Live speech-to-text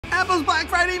Apple's Black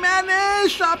Friday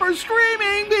madness. Shoppers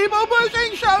screaming, people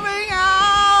pushing, shoving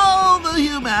out the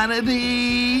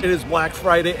humanity. It is Black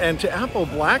Friday, and to Apple,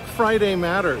 Black Friday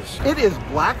matters. It is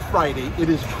Black Friday. It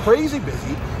is crazy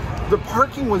busy. The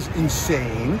parking was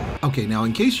insane. Okay, now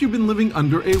in case you've been living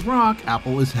under a rock,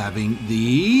 Apple is having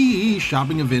the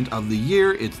shopping event of the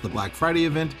year. It's the Black Friday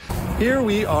event. Here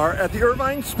we are at the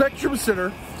Irvine Spectrum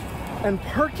Center, and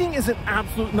parking is an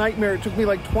absolute nightmare. It took me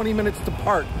like 20 minutes to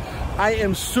park. I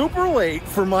am super late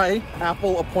for my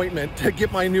Apple appointment to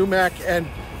get my new Mac and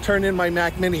turn in my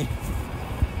Mac Mini.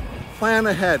 Plan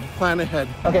ahead, plan ahead.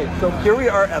 Okay, so here we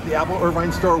are at the Apple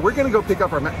Irvine store. We're gonna go pick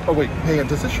up our Mac. Oh wait, hang on,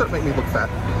 does this shirt make me look fat?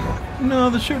 No,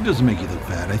 the shirt doesn't make you look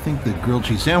fat. I think the grilled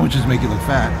cheese sandwiches make you look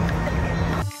fat.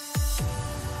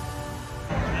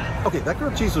 Okay, that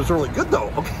grilled cheese was really good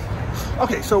though.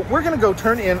 Okay, so we're gonna go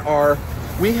turn in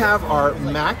we have our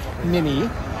Mac Mini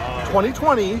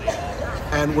 2020,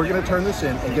 and we're gonna turn this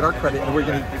in and get our credit, and we're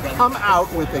gonna come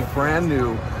out with a brand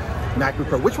new MacBook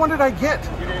Pro. Which one did I get?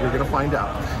 We're gonna find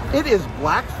out. It is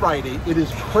Black Friday. It is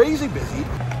crazy busy.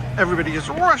 Everybody is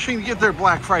rushing to get their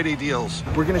Black Friday deals.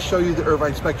 We're gonna show you the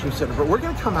Irvine Spectrum Center, but we're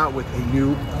gonna come out with a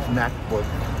new MacBook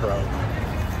Pro.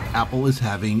 Apple is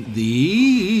having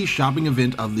the shopping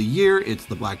event of the year. It's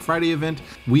the Black Friday event.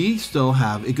 We still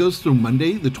have, it goes through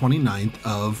Monday, the 29th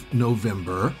of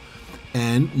November,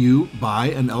 and you buy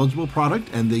an eligible product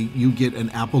and you get an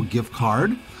Apple gift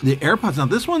card. The AirPods, now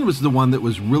this one was the one that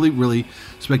was really, really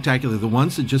spectacular. The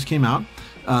ones that just came out,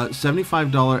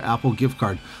 $75 Apple gift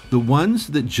card. The ones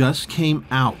that just came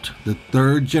out, the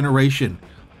third generation,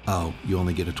 oh, you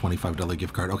only get a $25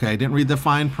 gift card. Okay, I didn't read the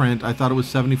fine print. I thought it was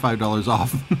 $75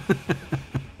 off.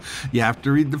 You have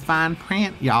to read the fine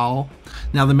print, y'all.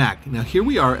 Now the Mac. Now here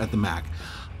we are at the Mac.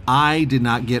 I did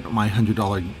not get my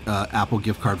 $100 Apple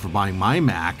gift card for buying my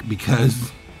Mac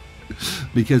because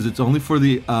it's only for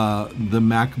the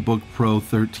MacBook Pro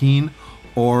 13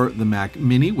 or the Mac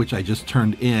Mini, which I just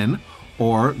turned in,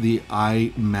 or the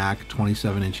iMac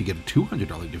 27-inch. You get a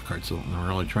 $200 gift card. So I'm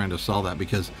really trying to sell that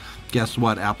because guess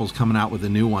what? Apple's coming out with a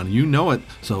new one. You know it.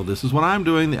 So this is what I'm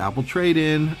doing, the Apple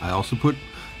trade-in. I also put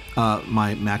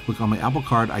my MacBook on my Apple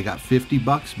card. I got 50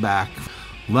 bucks back.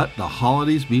 Let the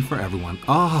holidays be for everyone.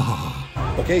 Oh.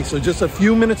 Okay, so just a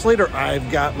few minutes later,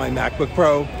 I've got my MacBook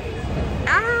Pro.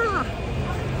 MacBook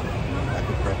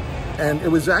Pro. And it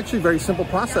was actually a very simple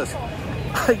process.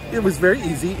 It was very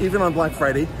easy, even on Black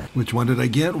Friday. Which one did I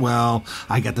get? Well,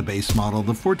 I got the base model,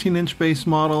 the 14-inch base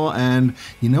model, and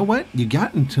you know what? You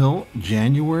got until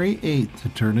January 8th to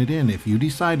turn it in. If you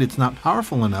decide it's not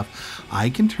powerful enough, I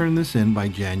can turn this in by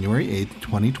January 8th,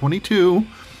 2022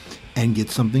 and get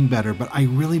something better. But I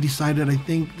really decided I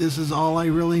think this is all I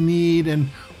really need, and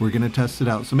we're going to test it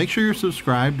out. So make sure you're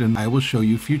subscribed, and I will show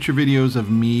you future videos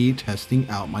of me testing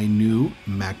out my new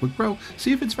MacBook Pro.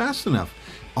 See if it's fast enough.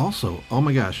 Also, oh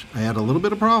my gosh, I had a little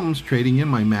bit of problems trading in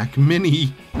my Mac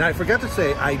Mini. Now I forgot to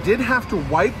say, I did have to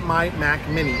wipe my Mac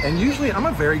Mini, and usually I'm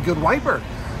a very good wiper.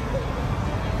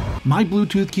 My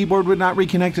Bluetooth keyboard would not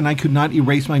reconnect and I could not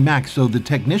erase my Mac, so the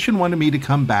technician wanted me to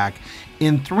come back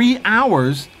in 3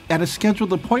 hours at a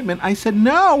scheduled appointment. I said,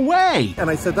 no way! And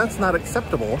I said, that's not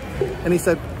acceptable. And he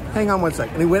said, hang on one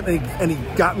second. And he went and he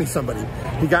got me somebody.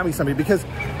 He got me somebody because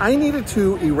I needed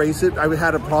to erase it. I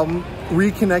had a problem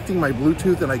reconnecting my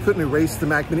Bluetooth and I couldn't erase the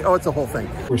Mac Mini. Oh, it's a whole thing.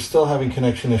 We're still having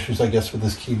connection issues, I guess, with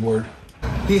this keyboard.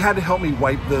 He had to help me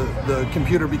wipe the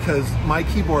computer because my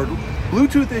keyboard,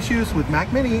 Bluetooth issues with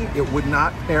Mac Mini, it would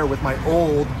not pair with my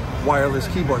old wireless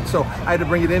keyboard. So I had to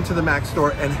bring it into the Mac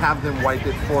store and have them wipe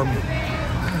it for me.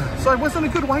 So I wasn't a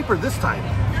good wiper this time.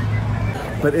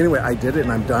 But anyway, I did it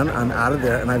and I'm done. I'm out of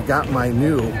there and I've got my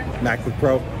new MacBook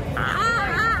Pro.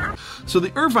 So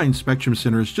the Irvine Spectrum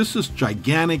Center is just this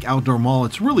gigantic outdoor mall.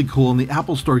 It's really cool, and the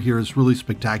Apple store here is really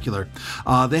spectacular.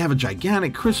 They have a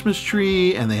gigantic Christmas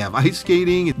tree, and they have ice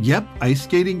skating. Yep, ice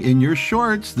skating in your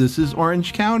shorts. This is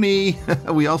Orange County.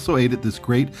 We also ate at this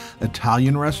great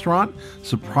Italian restaurant.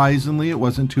 Surprisingly, it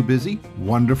wasn't too busy.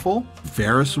 Wonderful.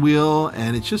 Ferris wheel,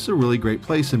 and it's just a really great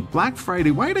place. And Black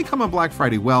Friday, why did I come on Black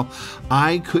Friday? Well,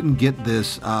 I couldn't get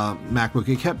this MacBook.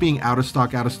 It kept being out of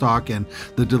stock, and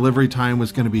the delivery time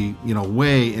was going to be, you know,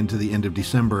 way into the end of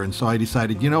December. And so I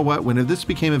decided, you know what, when this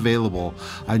became available,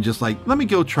 I'm just like, let me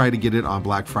go try to get it on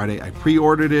Black Friday. I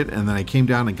pre-ordered it and then I came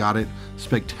down and got it.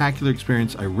 Spectacular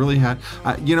experience. I really had,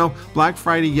 you know, Black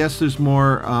Friday, yes, there's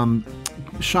more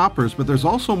shoppers, but there's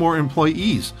also more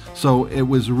employees. So it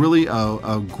was really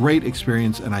a great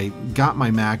experience, and I got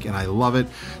my Mac and I love it.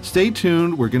 Stay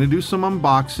tuned. We're going to do some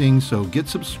unboxing, so get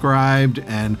subscribed,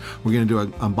 and we're going to do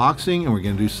an unboxing, and we're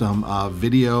going to do some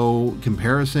video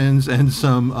comparisons and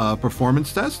some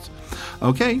performance tests.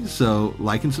 Okay, so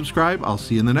like and subscribe. I'll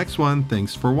see you in the next one.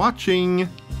 Thanks for watching.